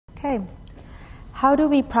Okay. How do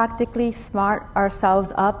we practically smart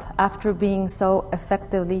ourselves up after being so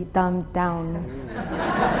effectively dumbed down?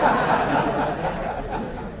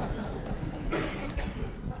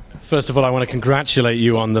 First of all, I want to congratulate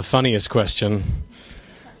you on the funniest question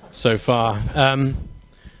so far.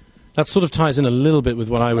 That sort of ties in a little bit with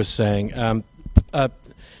what I was saying.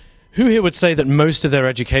 Who here would say that most of their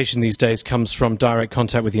education these days comes from direct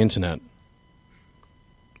contact with the internet?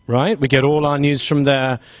 Right? We get all our news from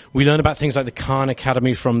there. We learn about things like the Khan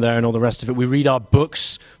Academy from there and all the rest of it. We read our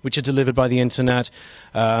books, which are delivered by the internet.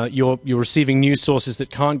 You're receiving news sources that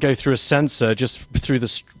can't go through a censor just through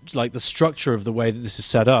the structure of the way that this is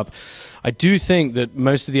set up. I do think that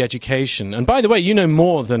most of the education, and by the way, you know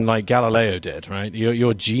more than like Galileo did, right?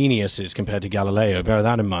 You're geniuses compared to Galileo. Bear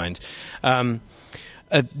that in mind.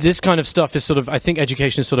 This kind of stuff is sort of, I think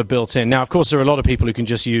education is sort of built in. Now, of course, there are a lot of people who can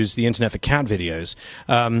just use the internet for cat videos.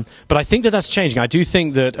 But I think that that's changing. I do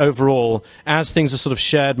think that overall, as things are sort of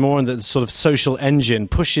shared more and that the sort of social engine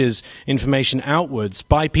pushes information outwards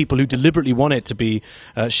by people who deliberately want it to be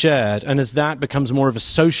shared, and as that becomes more of a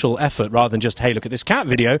social effort rather than just, hey, look at this cat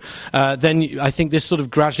video, then I think this sort of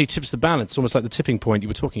gradually tips the balance, almost like the tipping point you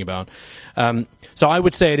were talking about. So I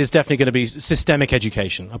would say it is definitely going to be systemic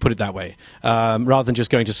education, I'll put it that way, rather than just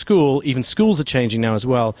going to school. Even schools are changing now as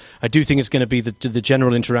well. I do think it's going to be the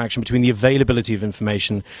general interaction between the availability of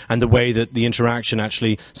information and the way that the interaction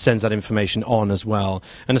actually sends that information on as well.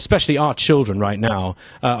 And especially our children right now.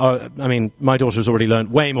 I mean, my daughter has already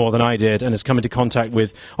learned way more than I did and has come into contact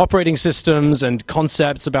with operating systems and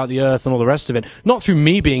concepts about the Earth and all the rest of it. Not through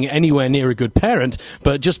me being anywhere near a good parent,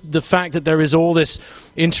 but just the fact that there is all this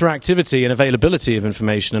interactivity and availability of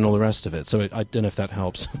information and all the rest of it. So I don't know if that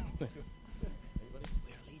helps.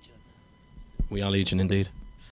 We are Legion, indeed.